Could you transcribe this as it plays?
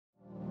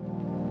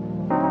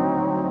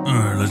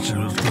let's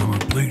grab my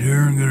plate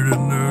here and get it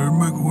in the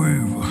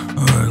microwave.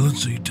 All right,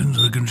 let's see. 10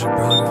 seconds should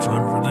probably be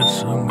fine for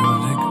this. I'm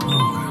gonna take it.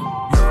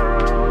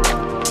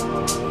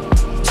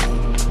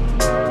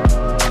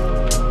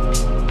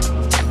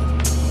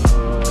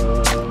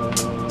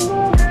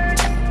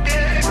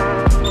 Okay.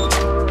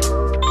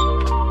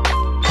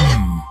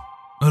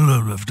 I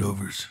love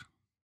leftovers.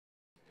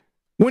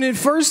 When it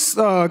first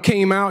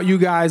came out, you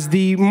guys,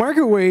 the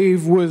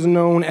microwave was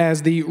known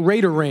as the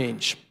radar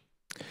range,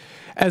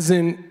 as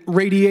in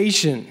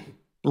radiation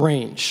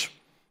range.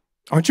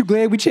 Aren't you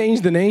glad we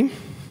changed the name?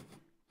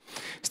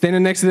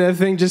 Standing next to that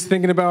thing, just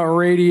thinking about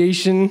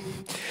radiation.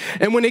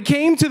 And when it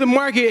came to the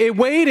market, it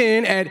weighed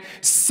in at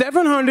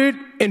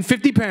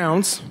 750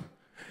 pounds,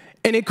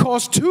 and it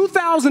cost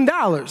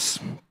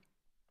 $2,000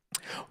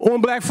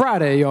 on Black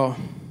Friday, y'all.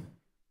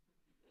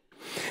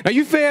 Now,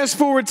 you fast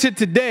forward to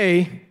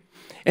today,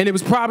 and it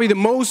was probably the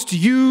most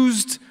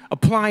used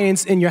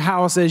appliance in your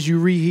house as you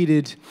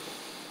reheated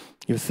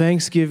your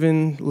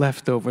Thanksgiving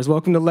leftovers.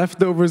 Welcome to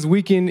Leftovers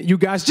Weekend. You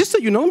guys, just so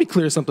you know, let me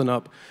clear something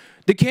up.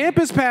 The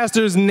campus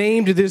pastors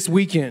named this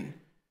weekend.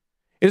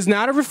 It is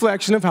not a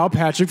reflection of how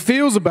Patrick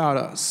feels about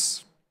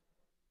us,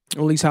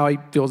 or at least how he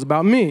feels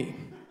about me.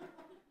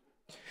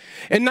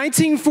 In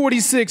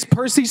 1946,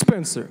 Percy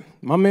Spencer,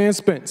 my man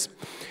Spence,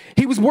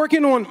 he was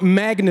working on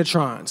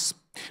magnetrons.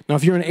 Now,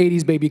 if you're in the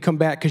 80s, baby, come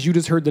back because you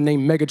just heard the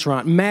name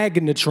Megatron.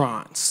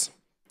 Magnetrons.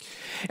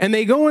 And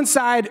they go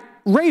inside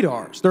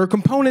radars. There are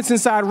components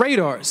inside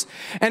radars.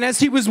 And as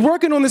he was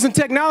working on this in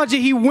technology,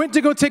 he went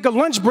to go take a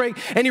lunch break,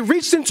 and he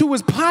reached into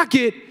his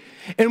pocket,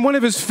 and one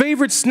of his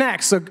favorite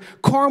snacks, a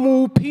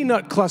caramel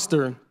peanut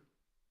cluster,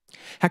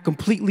 had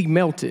completely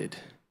melted.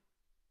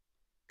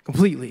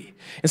 Completely.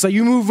 And so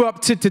you move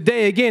up to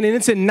today again, and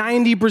it's in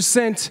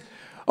 90%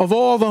 of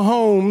all the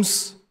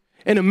homes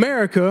in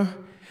America.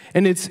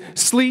 And it's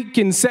sleek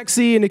and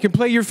sexy, and it can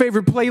play your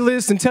favorite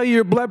playlist and tell you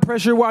your blood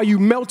pressure while you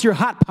melt your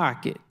Hot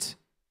Pocket.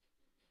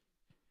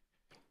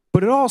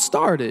 But it all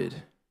started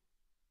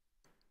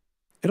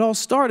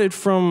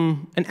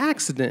from an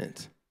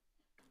accident.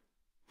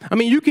 I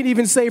mean, you can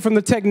even say from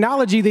the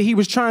technology that he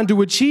was trying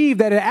to achieve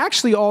that it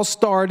actually all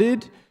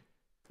started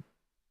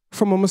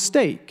from a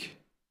mistake.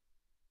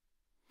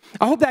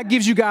 I hope that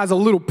gives you guys a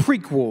little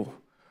prequel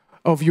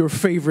of your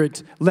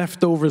favorite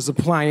leftovers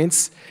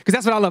appliance, because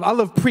that's what I love. I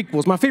love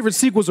prequels. My favorite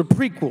sequels are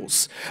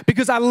prequels,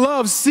 because I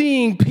love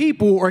seeing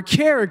people or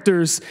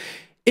characters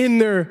in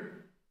their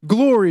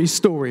glory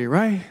story,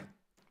 right?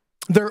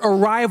 Their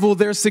arrival,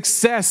 their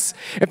success.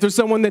 If there's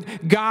someone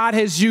that God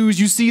has used,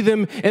 you see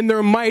them in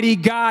their mighty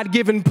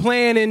God-given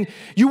plan, and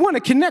you want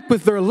to connect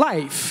with their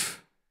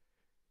life.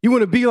 You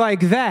want to be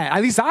like that.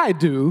 At least I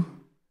do.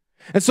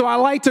 And so I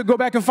like to go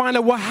back and find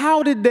out, well,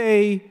 how did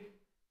they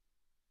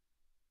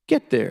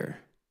get there?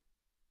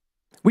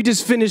 We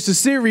just finished a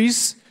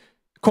series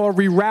called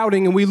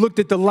Rerouting, and we looked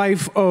at the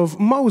life of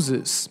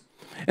Moses.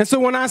 And so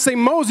when I say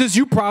Moses,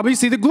 you probably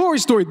see the glory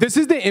story. This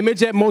is the image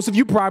that most of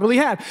you probably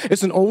have.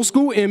 It's an old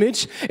school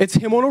image. It's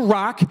him on a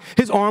rock.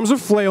 His arms are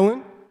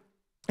flailing.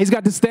 He's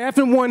got the staff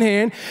in one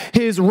hand.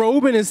 His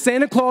robe and his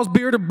Santa Claus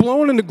beard are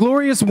blowing in the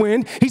glorious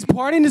wind. He's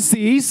parting the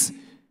seas.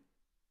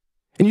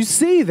 And you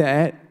see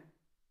that,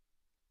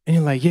 and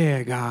you're like,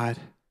 yeah, God,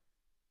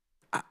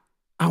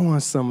 I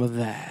want some of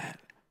that.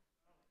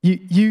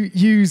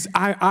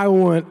 I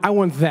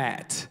want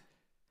that.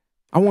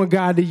 I want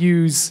God to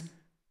use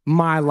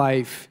my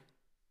life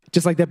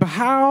just like that. But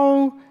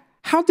how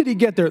did he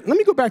get there? Let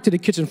me go back to the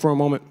kitchen for a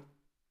moment.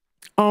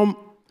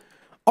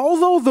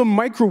 Although the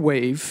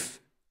microwave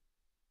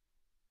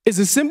is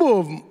a symbol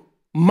of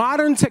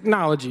modern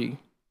technology,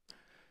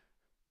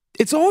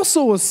 it's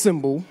also a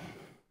symbol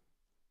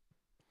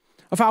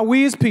of how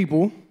we as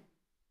people,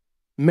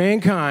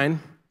 mankind,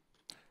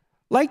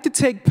 like to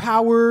take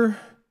power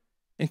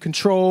and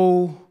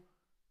control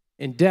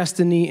and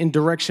destiny and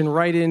direction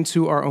right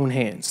into our own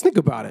hands. Think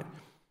about it.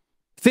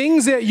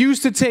 Things that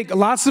used to take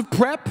lots of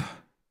prep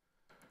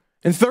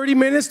and 30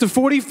 minutes to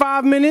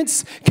 45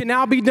 minutes can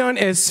now be done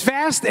as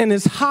fast and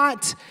as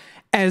hot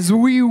as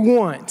we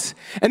want.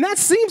 And that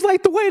seems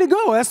like the way to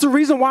go. That's the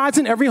reason why it's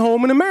in every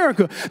home in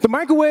America. The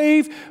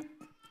microwave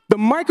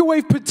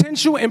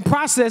potential and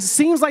process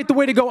seems like the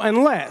way to go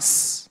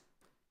unless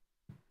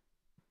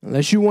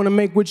you want to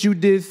make what you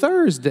did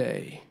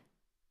Thursday.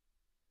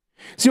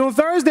 See, on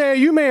Thursday,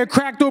 you may have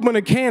cracked open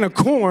a can of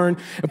corn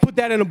and put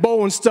that in a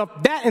bowl and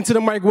stuffed that into the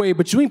microwave,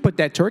 but you ain't put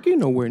that turkey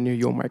nowhere near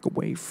your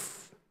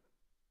microwave.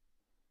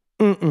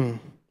 That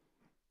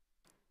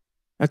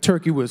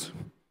turkey was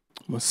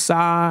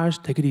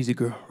massaged. Take it easy,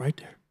 girl, right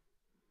there.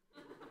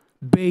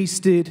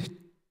 Basted,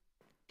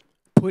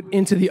 put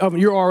into the oven.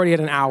 You're already at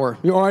an hour.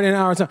 You're already at an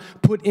hour.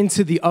 Put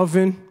into the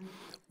oven.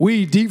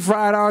 We deep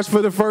fried ours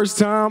for the first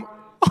time.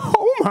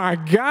 Oh my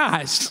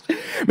gosh.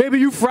 Maybe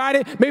you fried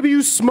it. Maybe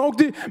you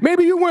smoked it.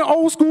 Maybe you went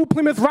old school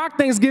Plymouth Rock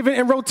Thanksgiving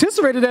and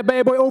rotisserieed that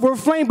bad boy over a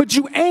flame, but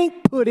you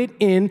ain't put it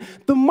in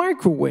the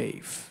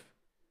microwave.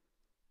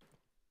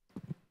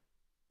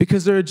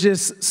 Because there are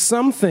just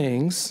some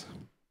things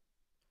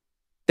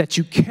that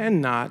you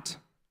cannot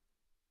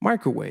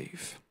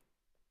microwave.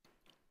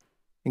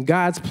 And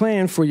God's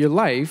plan for your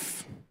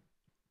life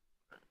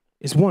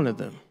is one of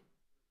them.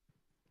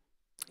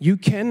 You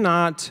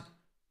cannot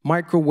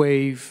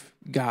microwave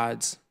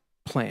God's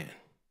plan.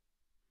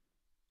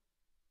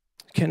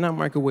 You cannot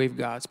microwave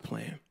God's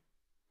plan.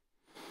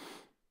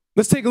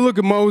 Let's take a look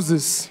at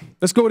Moses.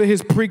 Let's go to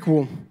his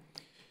prequel.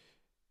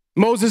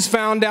 Moses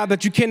found out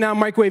that you cannot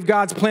microwave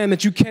God's plan,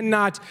 that you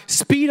cannot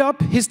speed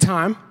up his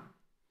time.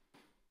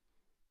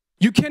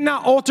 You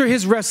cannot alter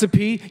his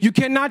recipe. You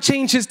cannot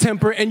change his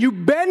temper. And you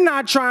better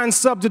not try and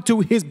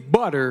substitute his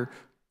butter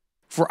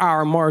for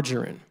our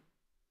margarine.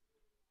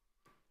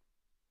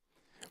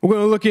 We're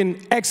going to look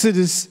in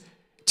Exodus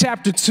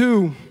chapter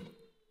 2.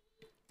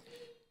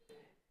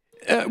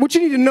 What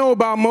you need to know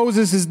about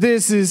Moses is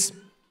this,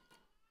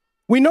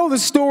 we know the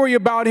story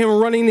about him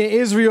running the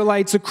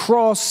Israelites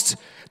across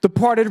the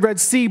parted Red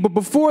Sea, but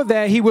before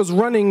that, he was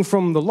running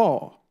from the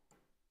law.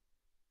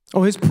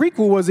 Oh, his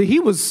prequel was that he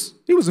was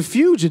a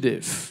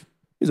fugitive.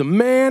 He was a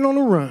man on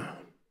the run.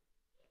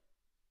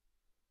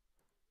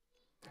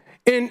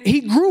 And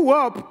he grew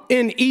up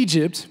in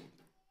Egypt,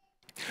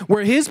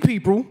 where his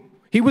people,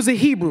 he was a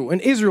Hebrew, an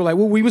Israelite,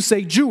 what we would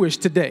say Jewish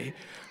today.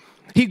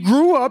 He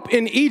grew up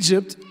in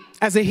Egypt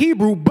as a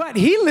Hebrew, but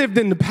he lived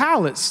in the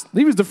palace.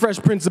 He was the Fresh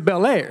Prince of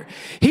Bel-Air.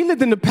 He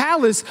lived in the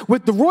palace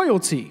with the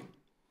royalty,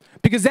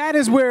 because that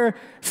is where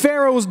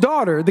Pharaoh's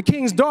daughter, the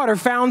king's daughter,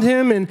 found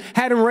him and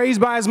had him raised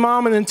by his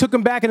mom and then took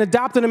him back and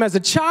adopted him as a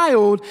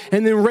child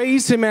and then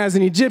raised him as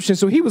an Egyptian.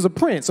 So he was a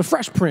prince, a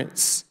fresh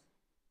prince.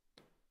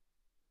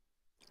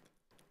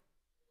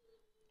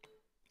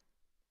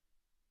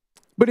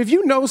 But if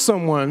you know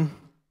someone,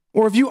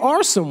 or if you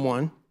are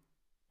someone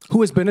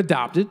who has been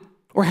adopted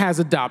or has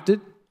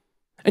adopted,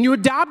 and you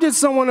adopted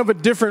someone of a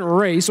different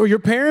race, or your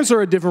parents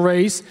are a different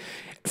race,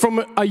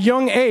 from a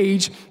young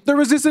age, there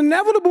was this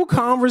inevitable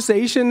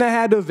conversation that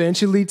had to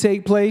eventually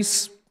take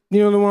place.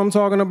 You know what I'm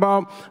talking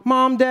about?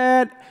 Mom,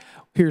 Dad,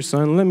 here,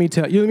 son, let me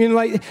tell you. I mean,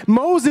 like,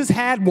 Moses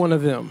had one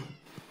of them.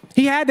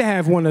 He had to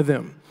have one of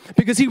them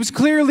because he was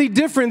clearly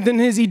different than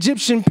his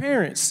Egyptian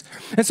parents.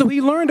 And so he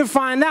learned to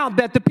find out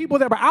that the people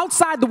that were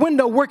outside the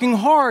window working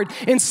hard,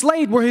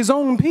 enslaved, were his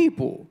own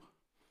people.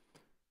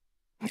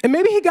 And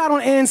maybe he got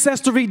on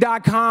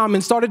Ancestry.com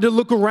and started to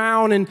look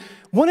around and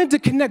wanted to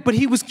connect, but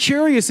he was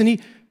curious and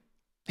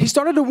he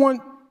started to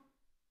want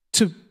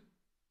to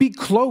be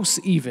close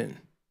even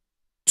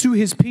to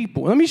his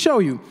people. Let me show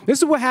you. This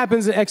is what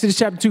happens in Exodus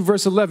chapter 2,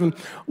 verse 11.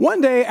 One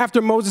day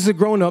after Moses had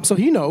grown up, so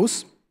he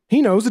knows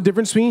the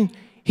difference between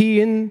he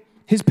and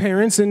his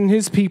parents and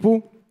his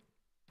people.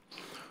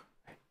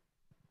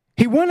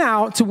 He went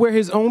out to where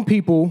his own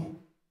people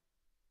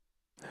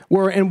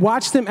were and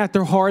watched them at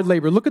their hard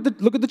labor. Look at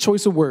the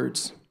choice of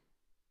words.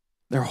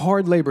 Their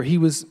hard labor. He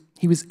was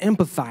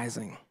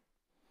empathizing.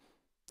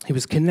 He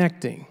was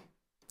connecting.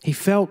 He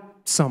felt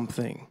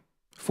something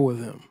for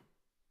them.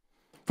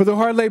 For their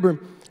hard labor.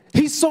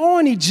 He saw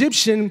an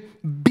Egyptian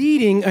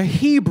beating a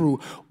Hebrew,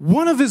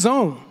 one of his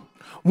own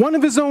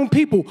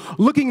people,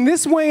 looking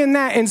this way and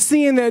that and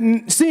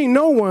seeing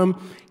no one.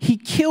 He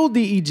killed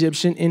the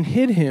Egyptian and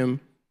hid him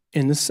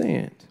in the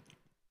sand.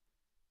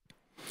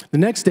 The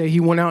next day,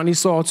 he went out and he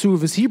saw two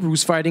of his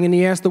Hebrews fighting, and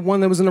he asked the one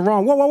that was in the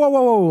wrong,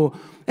 whoa.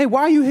 Hey,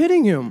 why are you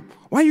hitting him?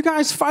 Why are you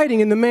guys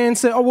fighting? And the man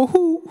said, oh, well,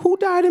 who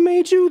died and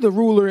made you the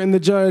ruler and the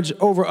judge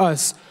over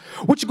us?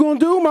 What you gonna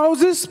do,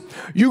 Moses?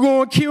 You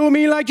gonna kill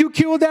me like you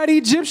killed that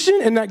Egyptian?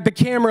 And like the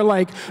camera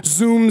like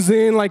zooms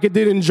in like it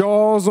did in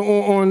Jaws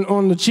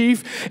on the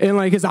chief, and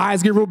like his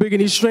eyes get real big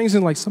and he shrinks,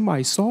 and like,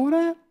 somebody saw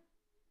that?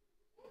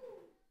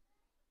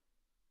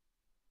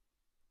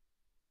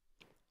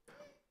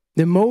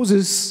 Then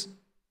Moses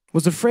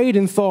was afraid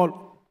and thought,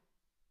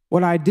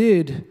 what I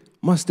did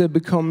must have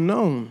become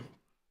known.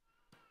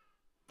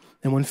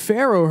 And when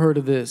Pharaoh heard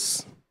of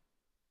this,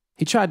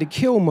 he tried to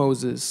kill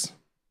Moses,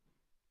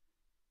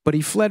 but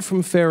he fled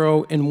from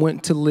Pharaoh and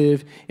went to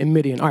live in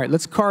Midian. All right,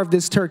 let's carve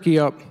this turkey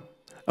up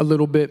a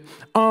little bit.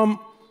 I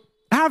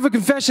have a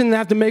confession I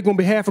have to make on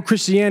behalf of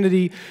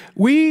Christianity.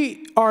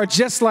 We are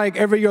just like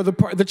every other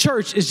part. The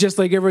church is just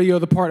like every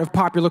other part of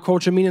popular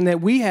culture, meaning that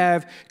we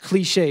have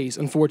cliches,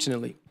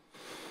 unfortunately.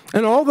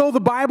 And although the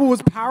Bible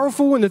was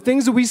powerful and the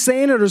things that we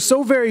say in it are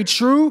so very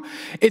true,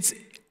 it's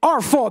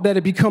our fault that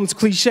it becomes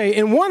cliche.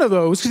 And one of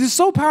those, because it's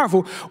so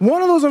powerful,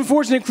 one of those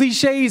unfortunate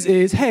cliches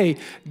is, hey,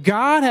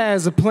 God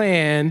has a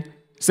plan,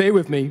 say it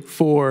with me,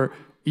 for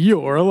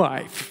your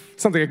life.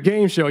 Something like a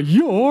game show,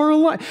 your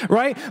life,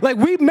 right? Like,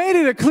 we've made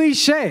it a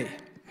cliche.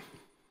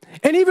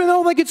 And even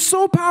though like it's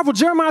so powerful,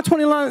 Jeremiah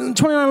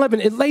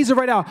 29:11, it lays it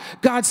right out.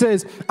 God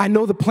says, I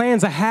know the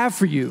plans I have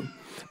for you.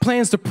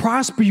 Plans to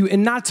prosper you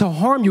and not to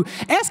harm you.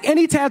 Ask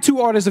any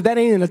tattoo artist if that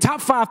ain't in the top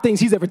 5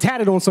 things he's ever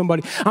tatted on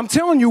somebody. I'm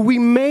telling you, we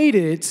made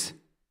it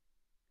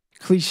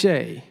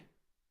cliche.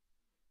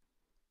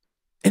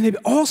 And it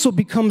also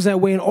becomes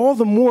that way, and all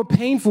the more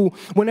painful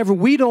whenever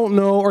we don't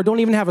know or don't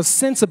even have a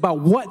sense about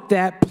what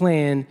that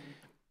plan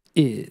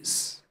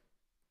is.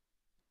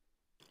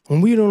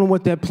 When we don't know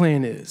what that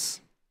plan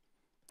is.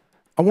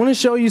 I want to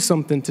show you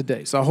something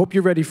today, so I hope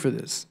you're ready for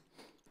this.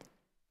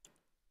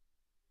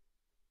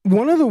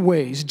 one of the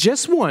ways,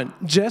 just one,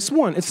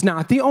 it's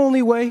not the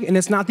only way and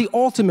it's not the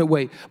ultimate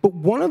way, but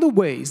one of the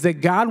ways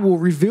that God will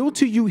reveal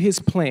to you his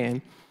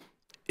plan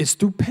is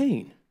through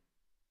pain.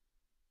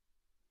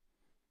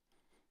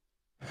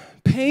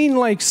 Pain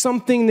like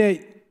something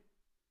that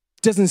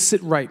doesn't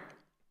sit right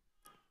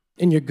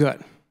in your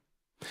gut.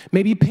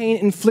 Maybe pain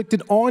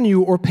inflicted on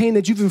you or pain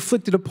that you've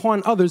inflicted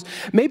upon others.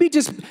 Maybe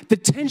just the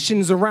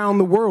tensions around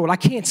the world. I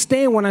can't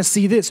stand when I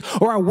see this,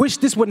 or I wish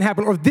this wouldn't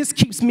happen, or this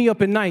keeps me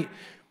up at night.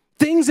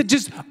 Things that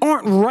just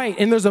aren't right,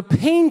 and there's a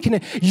pain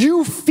connect.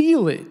 You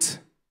feel it.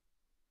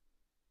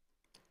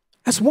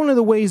 That's one of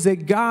the ways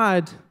that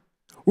God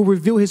will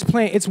reveal his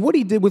plan. It's what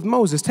he did with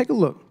Moses. Take a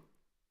look.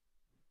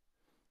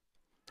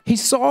 He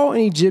saw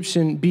an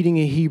Egyptian beating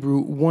a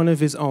Hebrew, one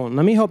of his own.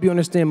 Let me help you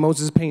understand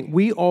Moses' pain.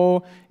 We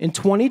all, in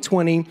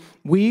 2020,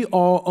 we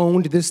all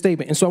owned this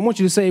statement. And so I want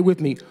you to say it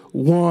with me.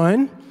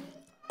 One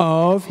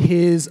of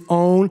his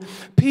own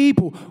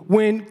people.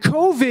 When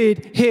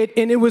COVID hit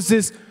and it was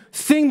this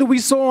thing that we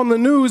saw on the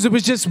news, it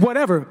was just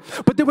whatever.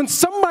 But then when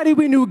somebody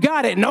we knew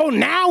got it, no,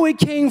 now it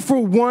came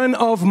for one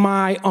of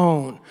my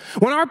own.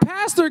 When our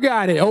pastor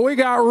got it, oh, it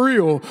got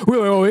real. We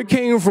were like, oh, it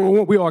came for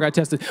one. We all got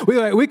tested.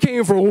 We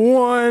came for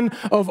one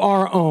of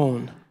our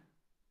own.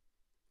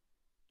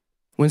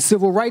 When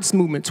civil rights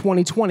movement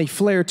 2020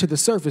 flared to the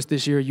surface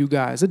this year, you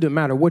guys, it didn't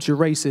matter what your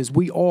race is,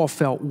 we all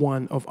felt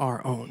one of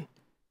our own.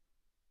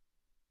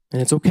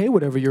 And it's okay,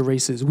 whatever your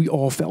race is, we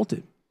all felt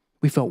it.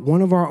 We felt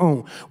one of our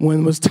own.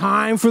 When it was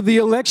time for the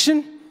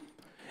election,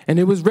 and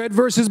it was red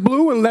versus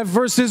blue and left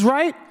versus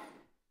right,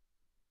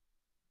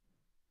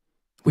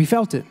 we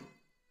felt it.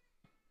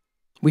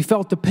 We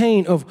felt the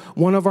pain of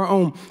one of our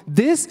own.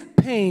 This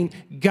pain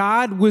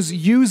God was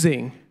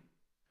using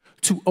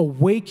to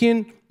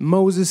awaken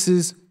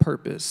Moses'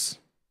 purpose.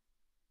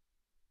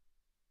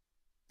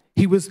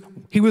 He was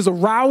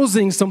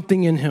arousing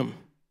something in him.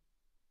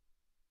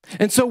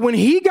 And so when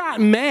he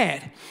got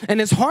mad and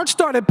his heart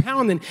started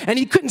pounding and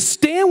he couldn't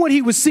stand what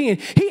he was seeing,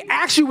 he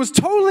actually was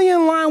totally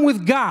in line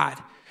with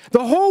God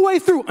the whole way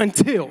through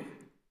until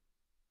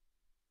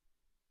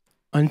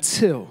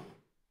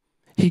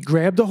he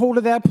grabbed a hold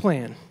of that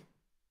plan,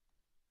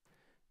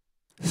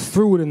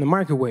 threw it in the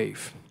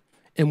microwave,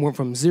 and went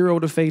from 0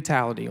 to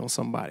fatality on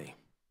somebody.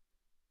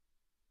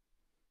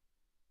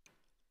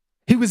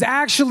 He was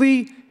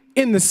actually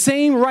in the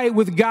same right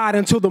with God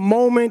until the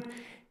moment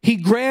he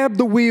grabbed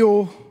the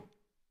wheel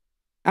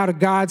out of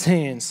God's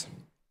hands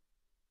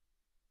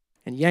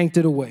and yanked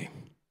it away.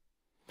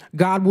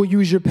 God will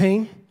use your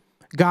pain.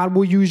 God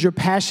will use your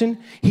passion.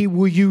 He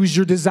will use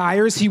your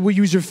desires. He will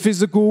use your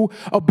physical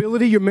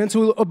ability, your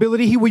mental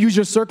ability. He will use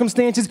your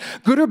circumstances,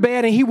 good or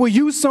bad, and he will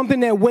use something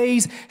that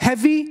weighs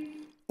heavy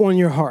on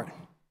your heart.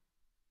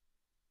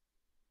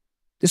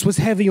 This was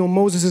heavy on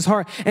Moses'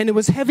 heart, and it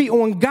was heavy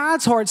on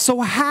God's heart. So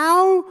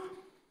how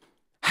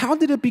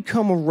did it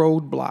become a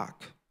roadblock?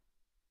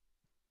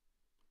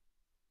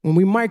 When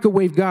we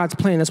microwave God's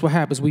plan, that's what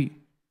happens. We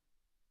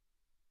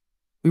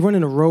run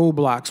into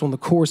roadblocks on the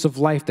course of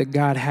life that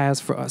God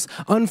has for us.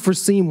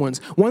 Unforeseen ones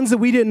that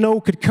we didn't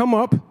know could come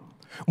up,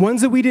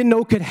 ones that we didn't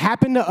know could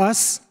happen to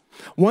us,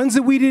 ones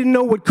that we didn't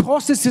know would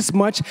cost us this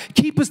much,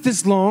 keep us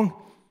this long,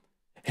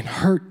 and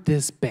hurt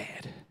this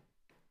bad.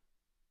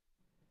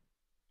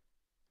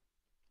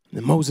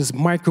 And Moses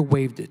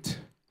microwaved it.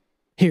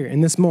 Here,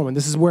 in this moment,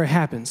 this is where it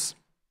happens.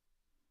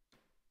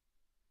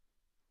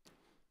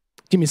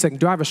 Give me a second.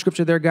 Do I have a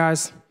scripture there,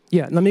 guys?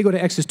 Yeah, let me go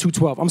to Exodus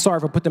 2:12. I'm sorry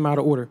if I put them out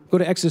of order. Go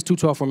to Exodus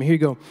 2:12 for me. Here you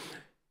go.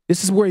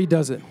 This is where he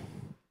does it.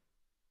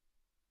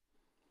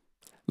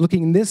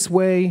 Looking this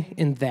way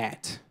and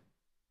that,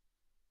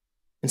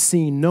 and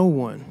seeing no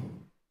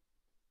one,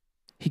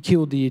 he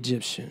killed the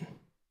Egyptian.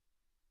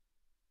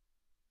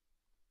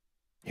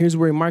 Here's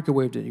where he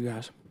microwaved it, you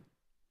guys.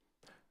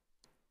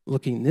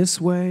 Looking this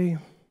way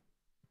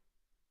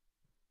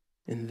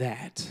and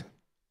that.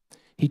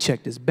 He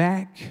checked his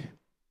back.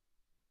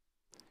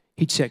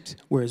 He checked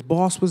where his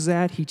boss was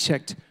at. He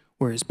checked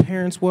where his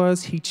parents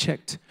was. He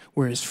checked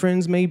where his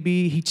friends may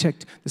be. He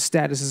checked the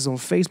statuses on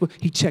Facebook.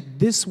 He checked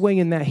this way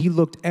and that. He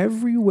looked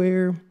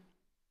everywhere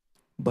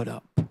but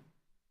up.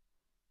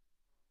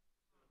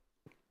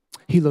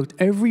 He looked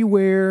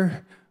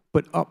everywhere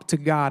but up to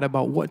God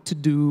about what to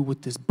do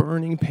with this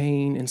burning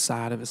pain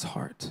inside of his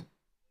heart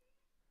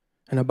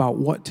and about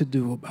what to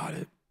do about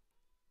it.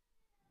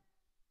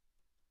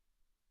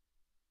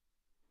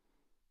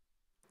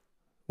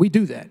 We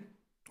do that.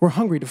 We're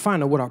hungry to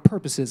find out what our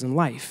purpose is in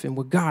life and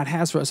what God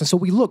has for us. And so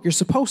we look, you're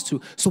supposed to.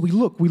 So we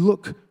look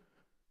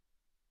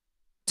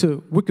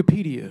to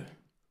Wikipedia.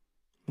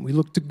 We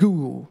look to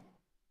Google.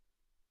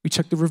 We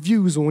check the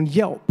reviews on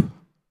Yelp.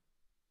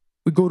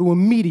 We go to a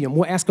medium.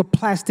 We'll ask a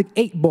plastic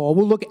 8-ball.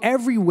 We'll look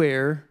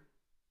everywhere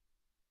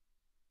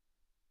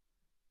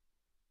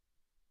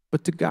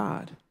but to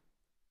God.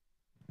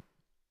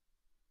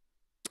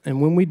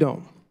 And when we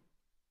don't,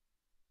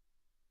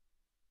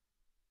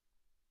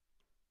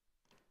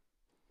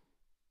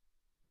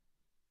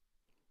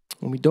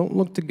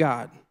 look to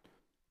God,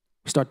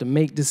 we start to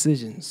make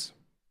decisions,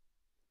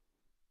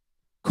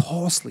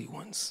 costly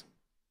ones,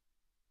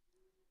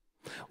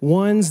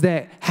 Ones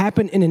that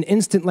happen in an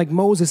instant like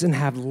Moses and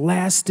have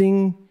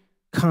lasting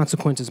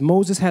consequences.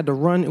 Moses had to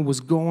run and was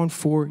gone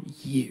for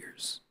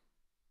years.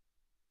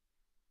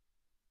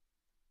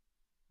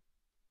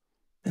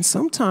 And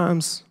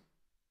sometimes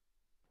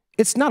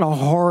it's not a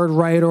hard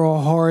right or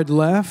a hard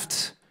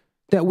left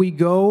that we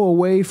go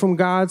away from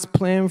God's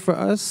plan for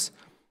us.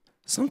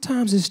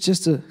 Sometimes it's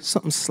just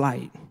something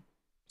slight.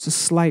 It's a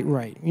slight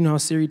right. You know how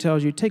Siri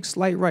tells you, take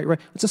slight right, right?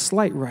 It's a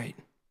slight right.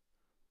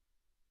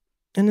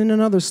 And then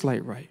another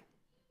slight right.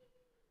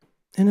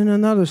 And then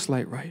another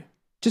slight right.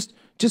 Just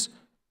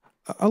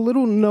a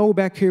little no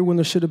back here when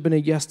there should have been a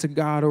yes to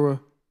God, or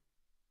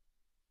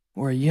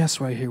a yes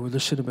right here where there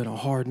should have been a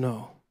hard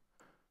no.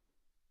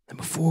 And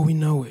before we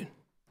know it,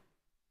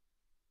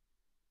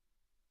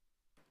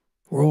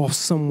 we're off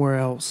somewhere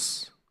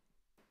else.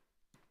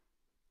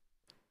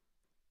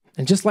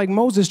 And just like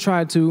Moses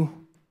tried to,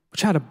 we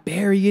try to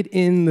bury it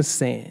in the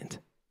sand.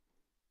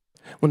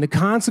 When the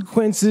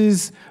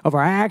consequences of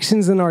our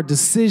actions and our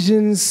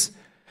decisions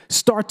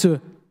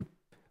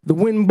the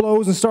wind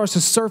blows and starts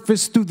to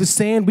surface through the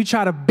sand, we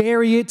try to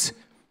bury it.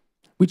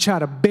 We try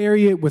to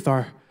bury it with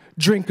our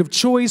drink of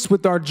choice,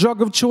 with our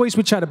drug of choice.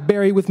 We try to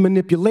bury it with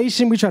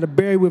manipulation. We try to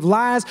bury it with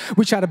lies.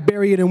 We try to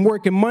bury it in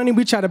work and money.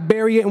 We try to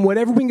bury it in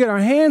whatever we can get our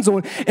hands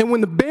on. And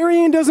when the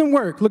burying doesn't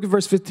work, look at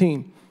verse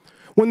 15.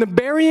 When the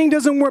burying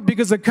doesn't work,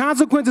 because the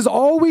consequences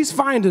always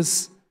find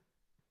us.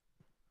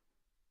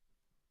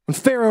 When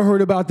Pharaoh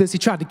heard about this, he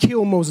tried to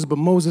kill Moses, but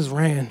Moses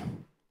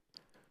ran.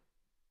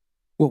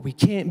 What we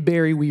can't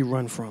bury, we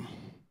run from.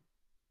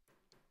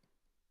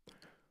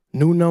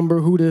 New number,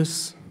 who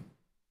this?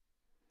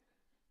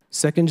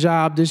 Second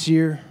job this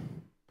year.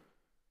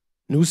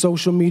 New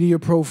social media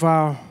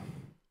profile.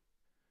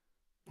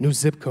 New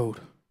zip code.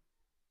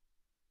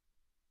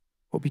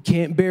 What we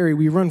can't bury,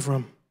 we run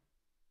from.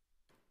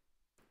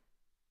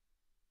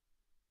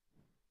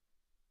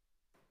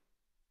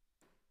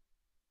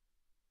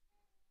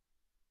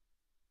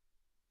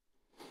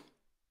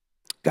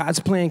 God's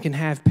plan can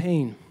have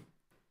pain.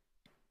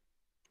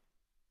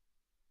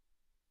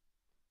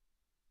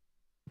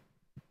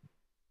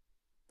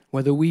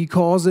 Whether we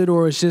cause it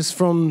or it's just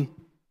from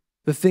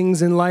the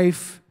things in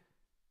life,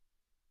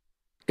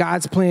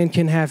 God's plan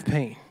can have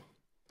pain.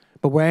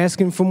 But we're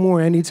asking for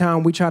more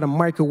anytime we try to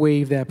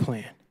microwave that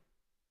plan.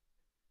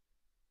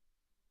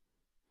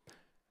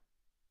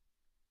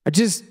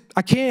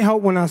 I can't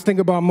help when I think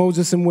about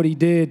Moses and what he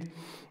did.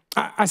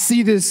 I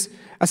see this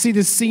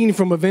scene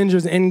from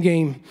Avengers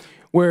Endgame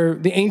where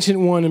the Ancient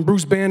One and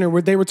Bruce Banner,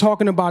 where they were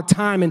talking about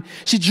time, and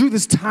she drew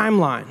this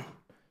timeline.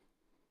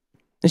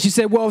 And she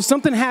said, well, if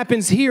something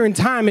happens here in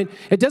time,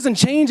 it doesn't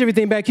change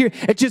everything back here.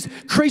 It just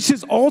creates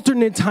this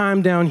alternate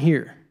time down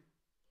here.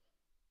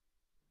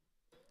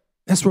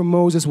 That's where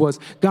Moses was.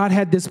 God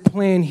had this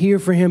plan here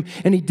for him,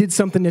 and he did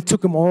something that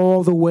took him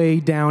all the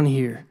way down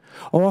here.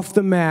 Off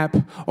the map,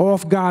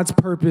 off God's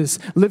purpose,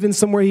 living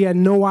somewhere he had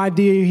no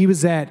idea he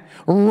was at,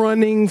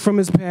 running from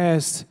his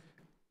past,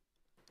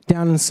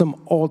 down in some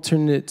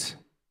alternate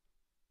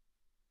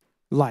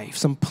life,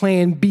 some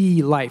plan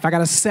B life. I got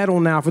to settle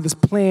now for this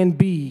plan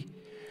B,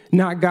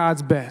 not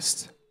God's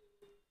best,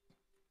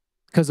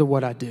 because of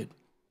what I did,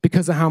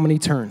 because of how many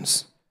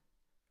turns,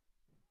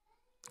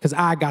 because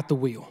I got the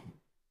wheel.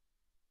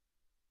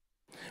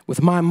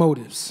 With my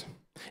motives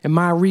and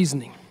my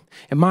reasoning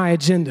and my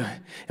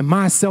agenda and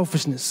my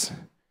selfishness,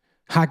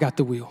 I got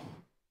the wheel.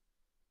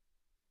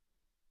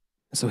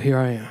 And so here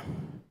I am.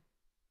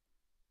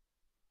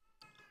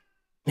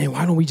 Man,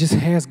 why don't we just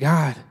ask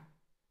God?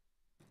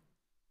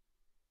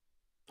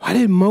 Why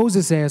did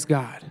Moses ask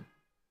God?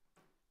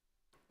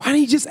 Why didn't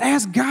he just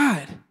ask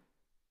God?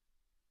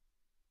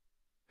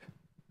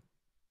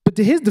 But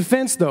to his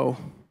defense, though,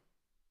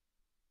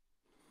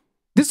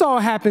 this all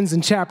happens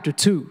in chapter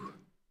 2.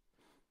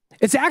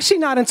 It's actually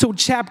not until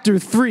chapter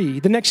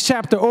 3, the next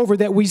chapter over,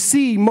 that we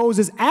see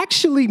Moses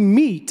actually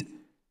meet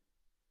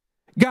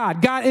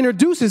God. God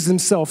introduces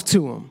himself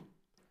to him.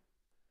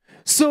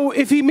 So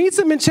if he meets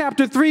him in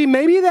chapter 3,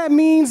 maybe that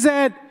means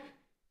that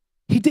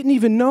he didn't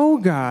even know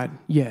God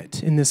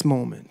yet in this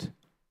moment.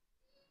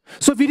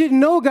 So if he didn't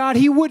know God,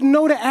 he wouldn't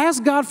know to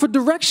ask God for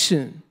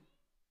direction.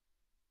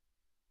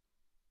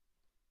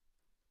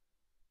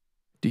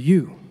 Do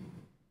you?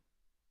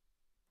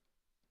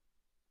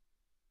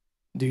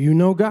 Do you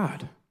know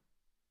God?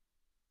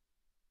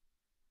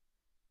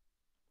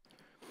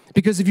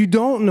 Because if you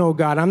don't know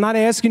God, I'm not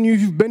asking you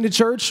if you've been to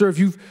church or if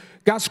you've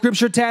got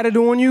scripture tatted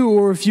on you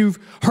or if you've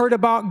heard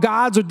about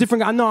gods or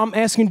different gods. No, I'm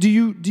asking, do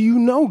you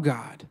know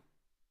God?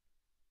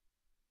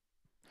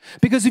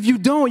 Because if you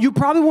don't, you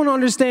probably won't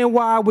understand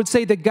why I would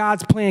say that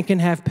God's plan can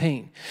have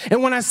pain.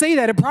 And when I say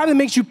that, it probably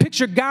makes you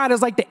picture God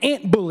as like the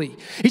ant bully.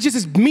 He's just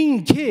this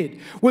mean kid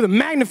with a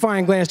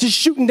magnifying glass just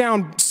shooting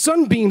down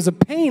sunbeams of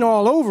pain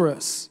all over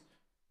us.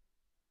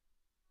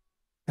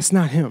 That's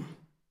not him.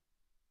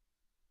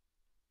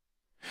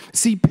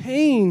 See,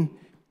 pain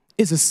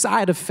is a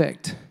side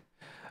effect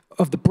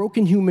of the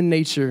broken human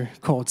nature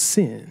called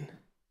sin.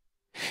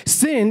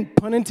 Sin,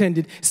 pun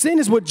intended, sin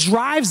is what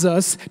drives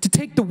us to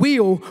take the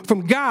wheel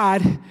from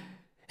God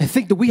and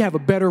think that we have a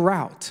better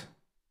route.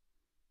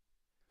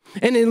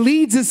 And it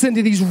leads us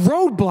into these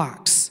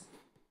roadblocks.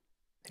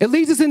 It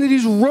leads us into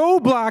these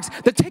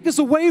roadblocks that take us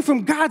away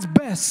from God's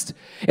best.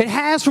 It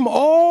has from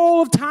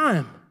all of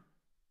time.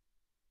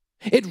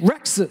 It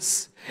wrecks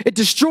us. It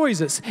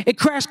destroys us. It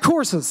crash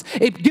courses.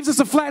 It gives us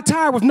a flat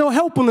tire with no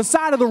help on the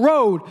side of the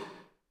road.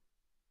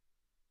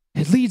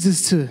 It leads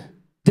us to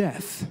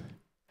death.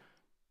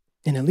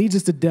 And it leads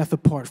us to death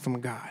apart from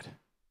God.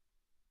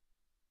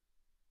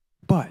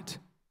 But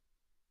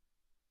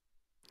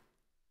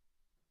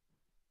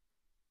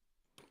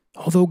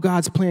although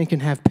God's plan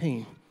can have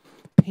pain,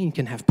 pain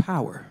can have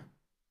power.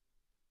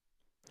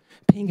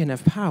 Pain can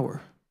have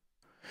power.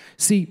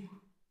 See,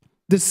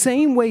 the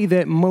same way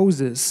that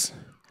Moses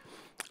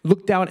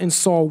looked out and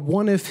saw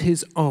one of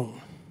his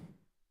own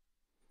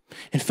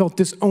and felt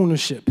this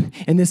ownership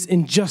and this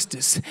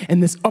injustice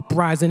and this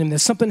uprising and that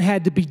something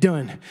had to be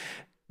done,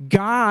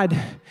 God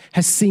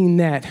has seen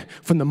that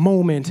from the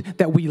moment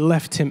that we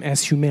left him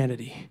as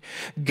humanity.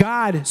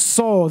 God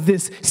saw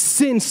this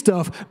sin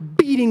stuff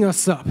beating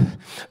us up,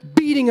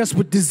 beating us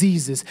with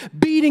diseases,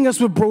 beating us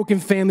with broken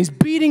families,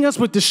 beating us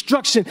with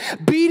destruction,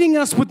 beating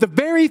us with the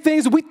very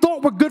things that we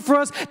thought were good for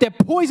us that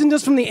poisoned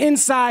us from the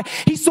inside.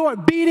 He saw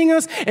it beating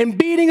us and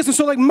beating us. And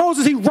so like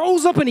Moses, he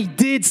rose up and he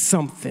did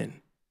something.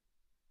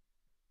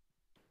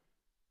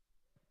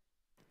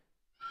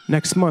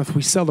 Next month,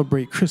 we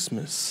celebrate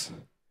Christmas.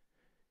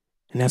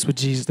 And that's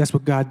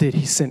what God did.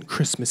 He sent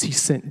Christmas. He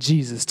sent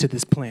Jesus to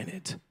this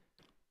planet.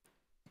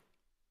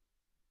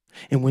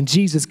 And when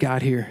Jesus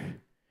got here,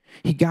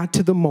 he got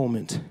to the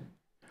moment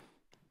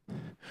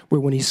where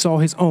when he saw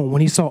his own,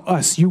 when he saw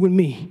us, you and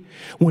me,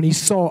 when he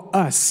saw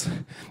us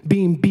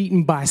being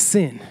beaten by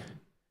sin,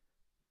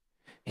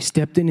 he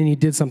stepped in and he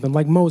did something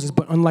like Moses.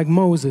 But unlike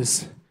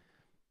Moses,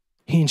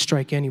 he didn't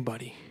strike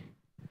anybody.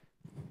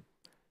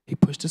 He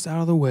pushed us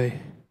out of the way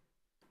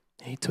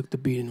and he took the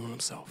beating on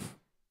himself.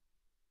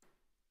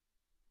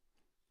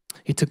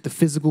 He took the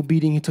physical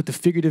beating, he took the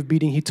figurative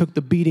beating, he took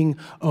the beating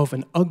of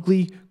an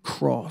ugly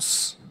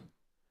cross.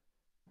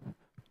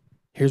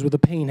 Here's where the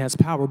pain has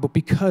power, but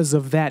because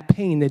of that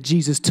pain that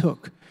Jesus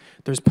took,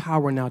 there's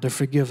power now to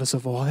forgive us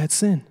of all that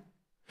sin.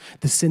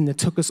 The sin that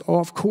took us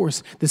off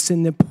course, the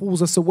sin that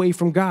pulls us away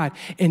from God.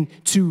 And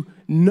to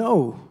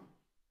know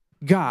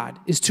God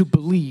is to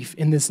believe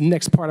in this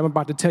next part I'm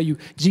about to tell you.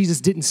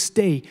 Jesus didn't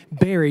stay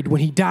buried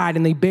when he died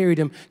and they buried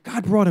him.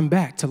 God brought him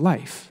back to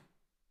life.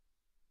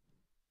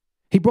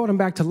 He brought him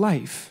back to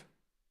life.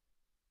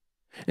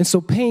 And so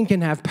pain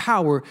can have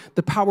power,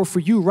 the power for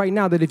you right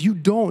now, that if you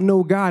don't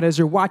know God as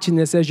you're watching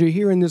this, as you're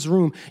here in this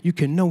room, you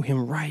can know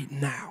him right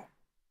now.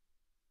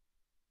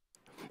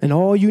 And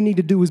all you need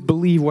to do is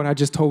believe what I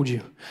just told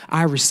you.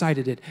 I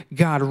recited it.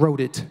 God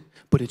wrote it,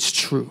 but it's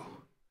true.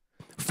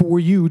 For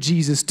you,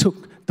 Jesus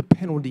took the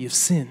penalty of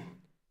sin.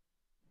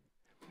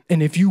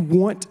 And if you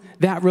want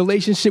that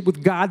relationship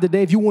with God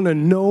today, if you want to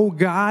know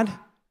God,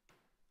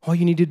 all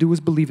you need to do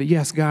is believe it.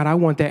 Yes, God, I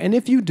want that. And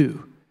if you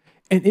do,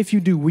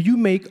 will you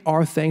make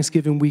our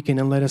Thanksgiving weekend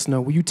and let us know?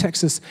 Will you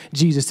text us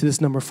Jesus to this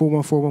number,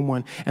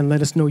 41411, and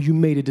let us know you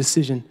made a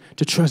decision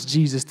to trust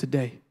Jesus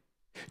today,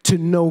 to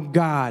know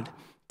God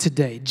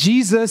today.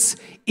 Jesus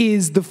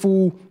is the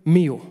full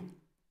meal.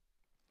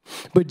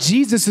 But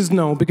Jesus is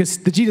known because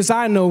the Jesus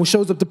I know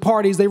shows up to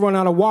parties. They run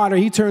out of water.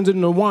 He turns it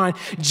into wine.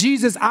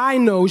 Jesus I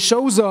know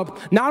shows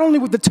up not only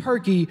with the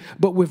turkey,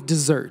 but with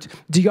dessert.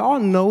 Do y'all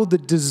know the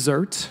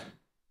dessert?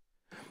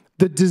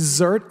 The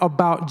dessert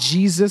about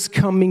Jesus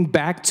coming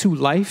back to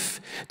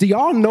life? Do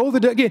y'all know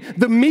that, again,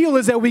 the meal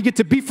is that we get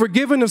to be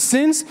forgiven of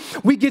sins.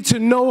 We get to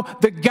know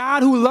the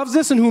God who loves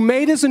us and who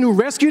made us and who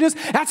rescued us.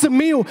 That's a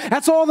meal.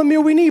 That's all the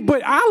meal we need.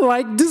 But I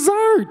like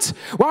dessert.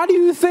 Why do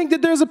you think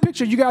that there's a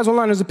picture? You guys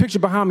online, there's a picture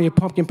behind me of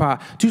pumpkin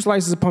pie. 2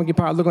 slices of pumpkin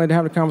pie looking like they're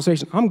having a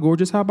conversation. I'm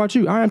gorgeous. How about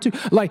you? I am too.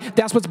 Like,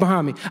 that's what's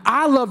behind me.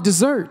 I love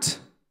dessert.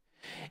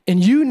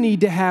 And you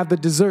need to have the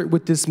dessert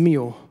with this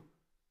meal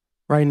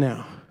right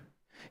now.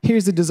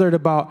 Here's the dessert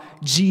about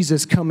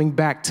Jesus coming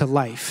back to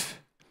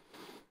life.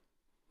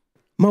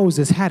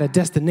 Moses had a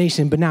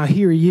destination, but now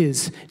here he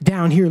is,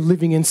 down here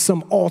living in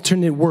some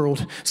alternate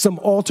world, some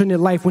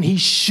alternate life when he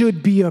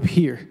should be up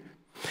here.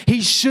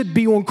 He should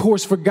be on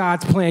course for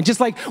God's plan, just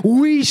like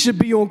we should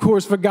be on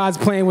course for God's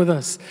plan with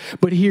us.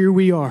 But here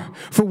we are,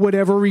 for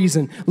whatever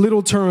reason,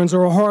 little turns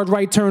or a hard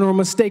right turn or a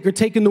mistake or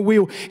taking the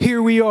wheel,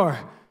 here we are.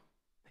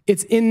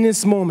 It's in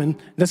this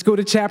moment. Let's go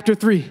to chapter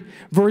 3,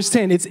 verse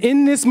 10. It's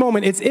in this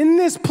moment. It's in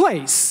this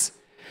place,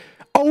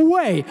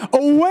 away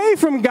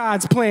from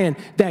God's plan,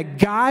 that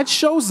God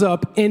shows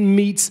up and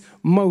meets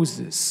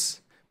Moses.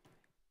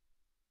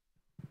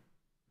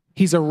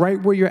 He's a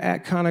right where you're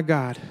at kind of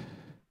God.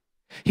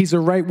 He's a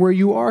right where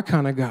you are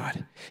kind of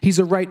God. He's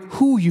a right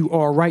who you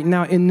are right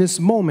now in this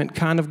moment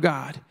kind of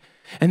God.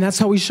 And that's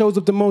how he shows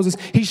up to Moses.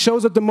 He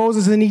shows up to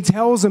Moses and he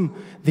tells him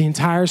the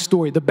entire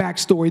story, the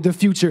backstory, the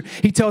future.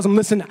 He tells him,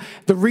 listen,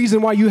 the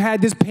reason why you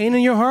had this pain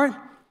in your heart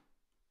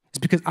is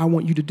because I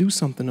want you to do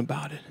something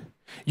about it.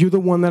 You're the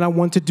one that I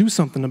want to do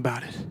something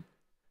about it.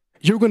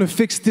 You're going to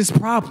fix this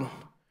problem.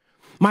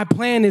 My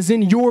plan is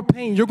in your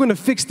pain. You're going to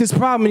fix this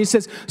problem. And he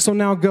says, so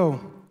now go.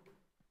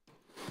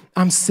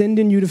 I'm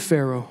sending you to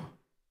Pharaoh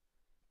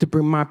to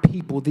bring my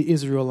people, the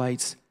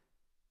Israelites,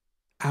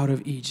 out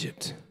of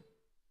Egypt.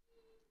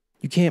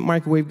 You can't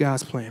microwave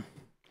God's plan.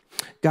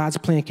 God's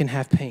plan can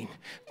have pain.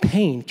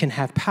 Pain can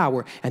have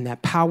power, and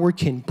that power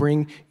can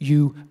bring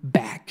you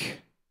back.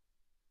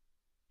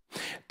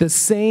 The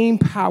same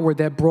power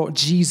that brought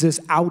Jesus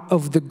out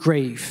of the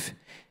grave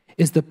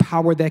is the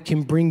power that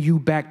can bring you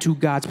back to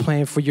God's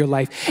plan for your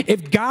life.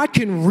 If God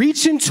can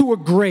reach into a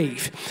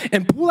grave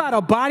and pull out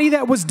a body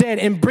that was dead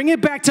and bring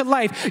it back to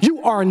life,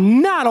 you are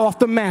not off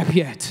the map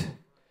yet.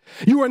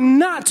 You are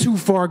not too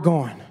far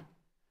gone.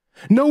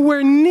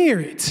 Nowhere near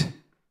it.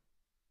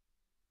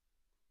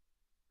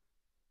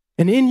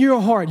 And in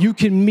your heart, you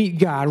can meet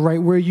God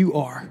right where you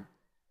are.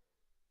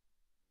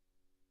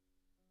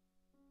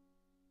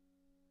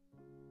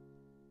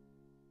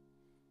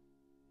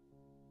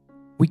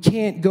 We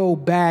can't go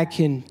back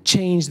and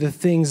change the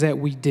things that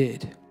we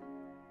did.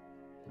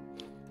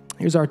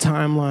 Here's our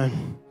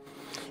timeline.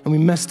 And we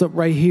messed up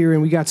right here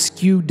and we got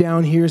skewed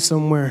down here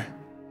somewhere.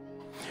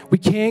 We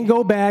can't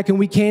go back and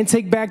we can't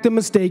take back the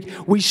mistake.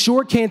 We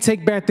sure can't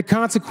take back the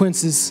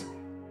consequences.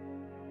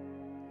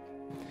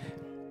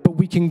 But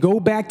we can go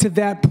back to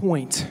that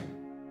point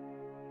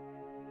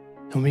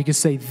and we can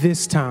say,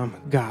 this time,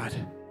 God,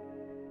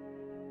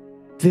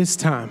 this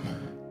time,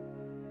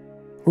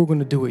 we're going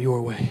to do it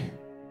your way.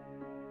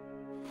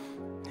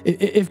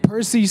 If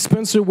Percy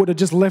Spencer would have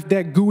just left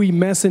that gooey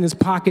mess in his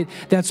pocket,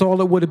 that's all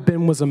it would have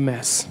been, was a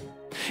mess.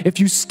 If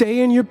you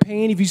stay in your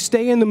pain, if you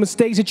stay in the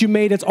mistakes that you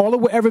made, that's all it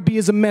will ever be,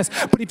 is a mess.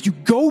 But if you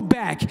go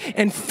back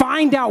and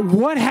find out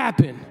what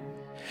happened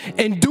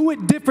and do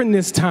it different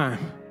this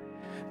time,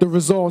 the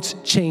results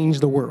change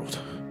the world.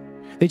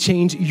 They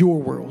change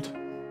your world.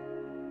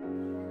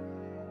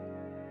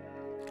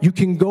 You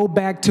can go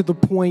back to the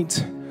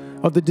point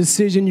of the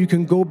decision. You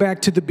can go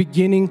back to the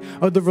beginning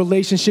of the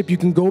relationship. You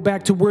can go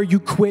back to where you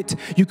quit.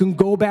 You can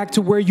go back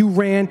to where you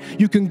ran.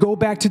 You can go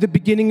back to the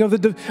beginning of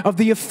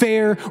the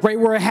affair, right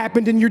where it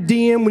happened in your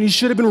DM when you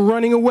should have been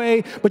running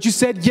away, but you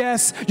said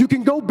yes. You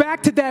can go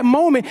back to that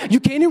moment.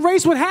 You can't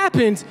erase what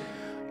happened,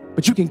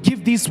 but you can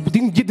give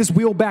this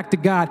wheel back to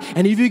God.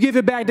 And if you give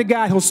it back to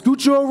God, he'll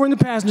scoot you over in the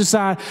passenger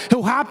side.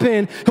 He'll hop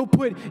in. He'll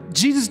put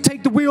Jesus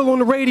Take the Wheel on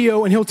the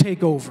radio, and he'll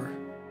take over.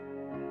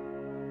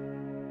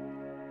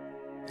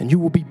 And you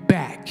will be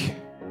back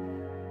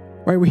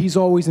right where he's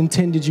always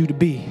intended you to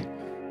be.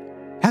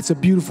 That's a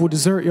beautiful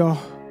dessert, y'all.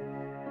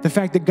 The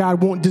fact that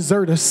God won't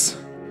desert us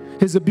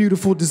is a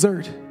beautiful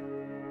dessert.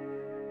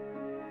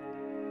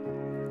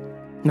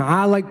 Now,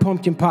 I like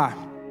pumpkin pie.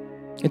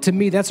 And to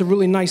me, that's a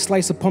really nice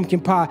slice of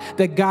pumpkin pie,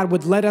 that God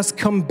would let us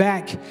come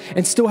back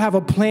and still have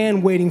a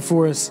plan waiting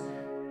for us.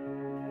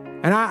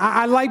 And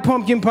I like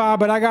pumpkin pie,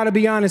 but I got to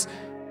be honest,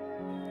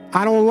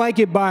 I don't like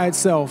it by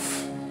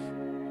itself.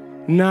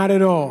 Not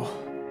at all.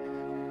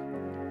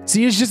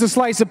 See, it's just a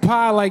slice of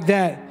pie like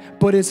that,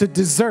 but it's a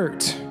dessert,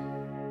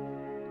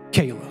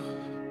 Kayla.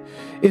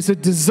 It's a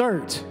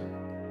dessert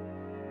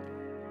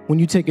when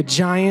you take a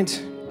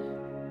giant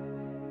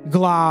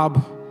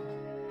glob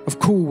of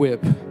Cool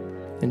Whip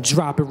and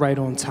drop it right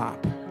on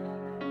top.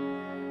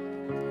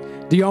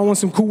 Do y'all want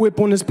some Cool Whip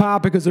on this pie?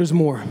 Because there's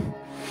more.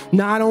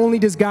 Not only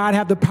does God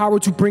have the power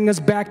to bring us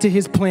back to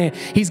his plan,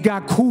 he's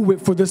got Cool Whip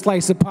for this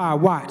slice of pie.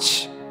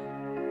 Watch.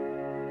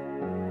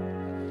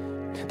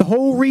 The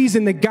whole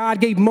reason that God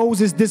gave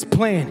Moses this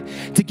plan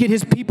to get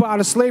his people out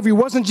of slavery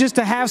wasn't just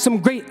to have some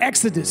great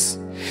exodus.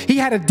 He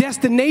had a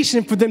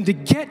destination for them to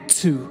get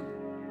to.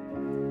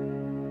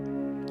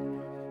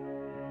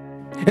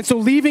 And so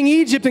leaving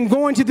Egypt and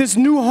going to this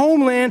new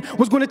homeland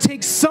was going to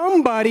take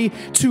somebody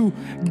to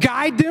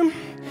guide them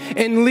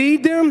and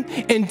lead them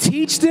and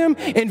teach them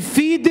and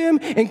feed them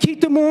and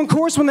keep them on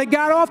course when they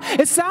got off.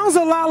 It sounds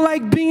a lot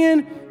like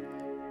being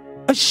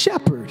a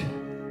shepherd.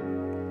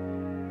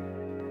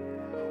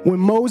 When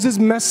Moses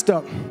messed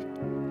up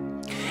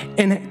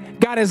and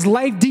got his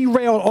life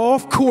derailed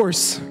off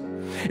course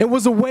and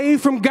was away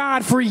from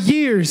God for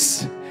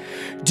years,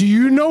 do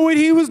you know what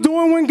he was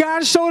doing when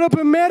God showed up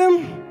and met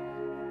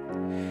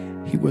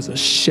him? He was a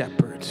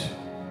shepherd.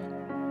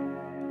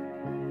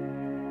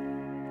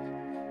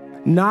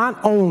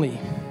 Not only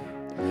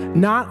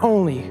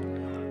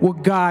will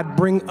God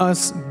bring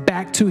us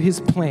back to his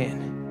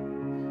plan,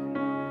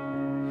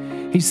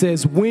 he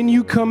says, when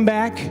you come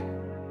back,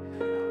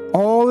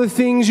 all the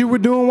things you were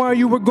doing while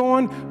you were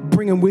gone,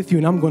 bring them with you,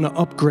 and I'm going to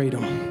upgrade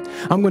them.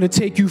 I'm going to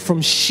take you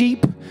from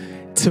sheep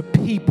to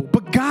people.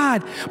 But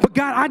God,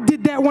 I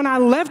did that when I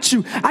left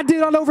you. I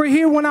did it over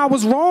here when I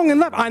was wrong and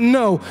left. I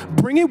know.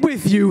 Bring it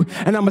with you,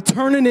 and I'm going to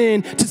turn it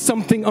into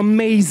something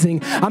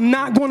amazing. I'm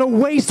not going to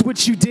waste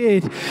what you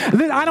did.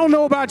 I don't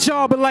know about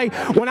y'all, but like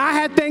when I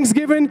had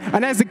Thanksgiving,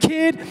 and as a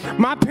kid,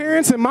 my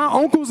parents and my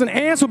uncles and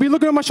aunts would be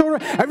looking on my shoulder.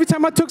 Every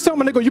time I took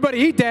something, they go, you better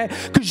eat that,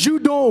 because you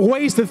don't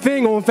waste a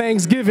thing on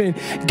Thanksgiving.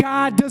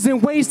 God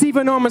doesn't waste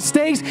even our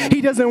mistakes.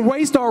 He doesn't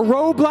waste our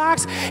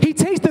roadblocks. He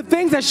takes the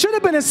things that should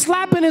have been a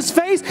slap in his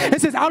face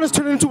and says, I'll just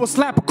turn it into a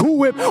slap of Cool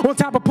Whip on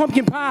top of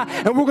pumpkin pie,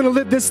 and we're going to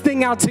live this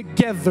thing out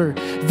together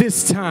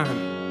this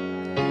time.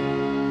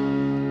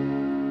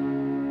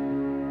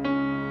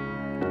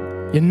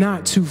 You're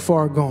not too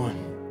far gone.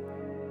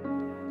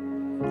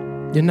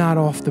 You're not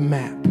off the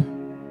map.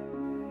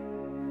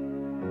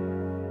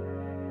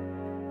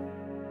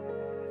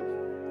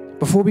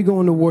 Before we go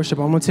into worship,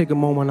 I'm going to take a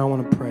moment. I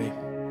want to pray.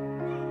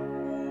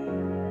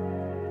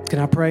 Can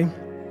I pray?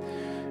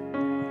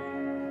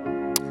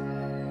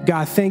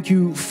 God, thank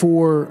you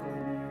for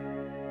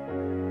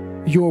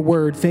your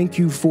word. Thank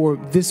you for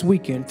this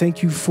weekend.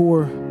 Thank you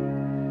for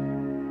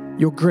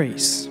your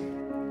grace.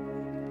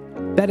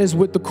 That is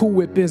what the Cool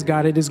Whip is,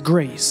 God. It is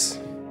grace.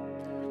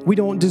 We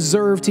don't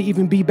deserve to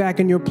even be back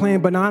in your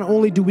plan, but not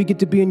only do we get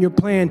to be in your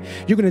plan,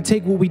 you're going to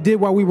take what we did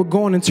while we were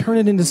gone and turn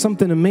it into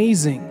something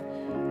amazing.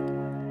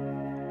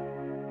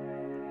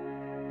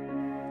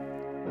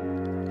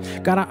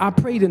 God, I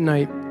pray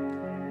tonight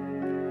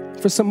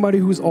for somebody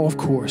who's off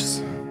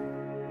course.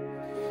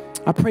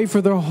 I pray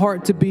for their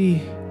heart to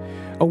be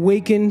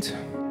awakened,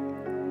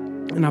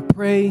 and I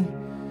pray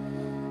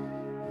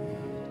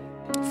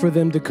for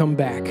them to come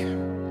back.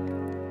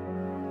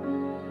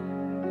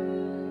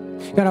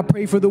 God, I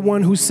pray for the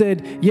one who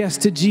said yes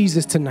to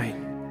Jesus tonight,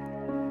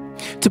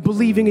 to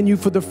believing in you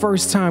for the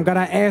first time. God,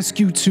 I ask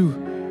you to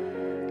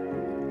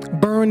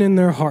burn in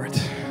their heart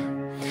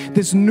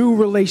this new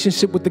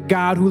relationship with the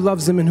God who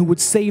loves them and who would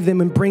save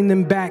them and bring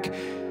them back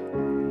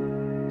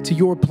to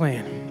your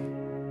plan.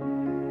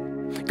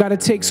 God, it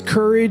takes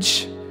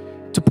courage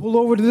to pull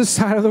over to the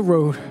side of the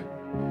road,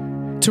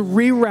 to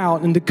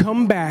reroute and to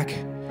come back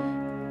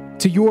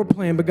to your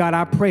plan. But God,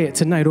 I pray it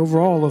tonight over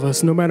all of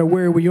us, no matter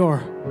where we are.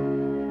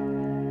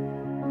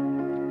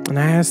 And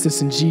I ask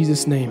this in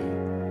Jesus' name.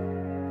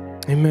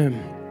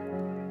 Amen.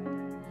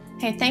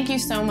 Hey, thank you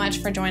so much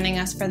for joining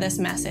us for this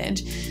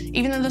message.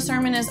 Even though the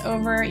sermon is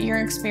over, your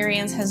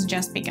experience has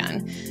just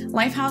begun.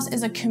 Lifehouse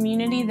is a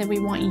community that we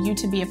want you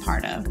to be a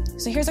part of.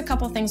 So here's a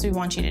couple things we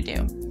want you to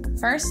do.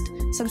 First,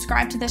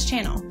 subscribe to this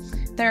channel.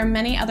 There are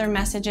many other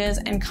messages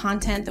and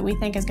content that we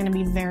think is going to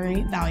be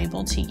very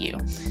valuable to you.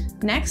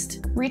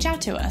 Next, reach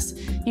out to us.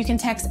 You can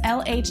text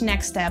LH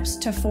Next Steps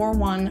to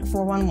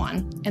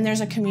 41411, and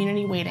there's a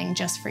community waiting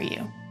just for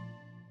you.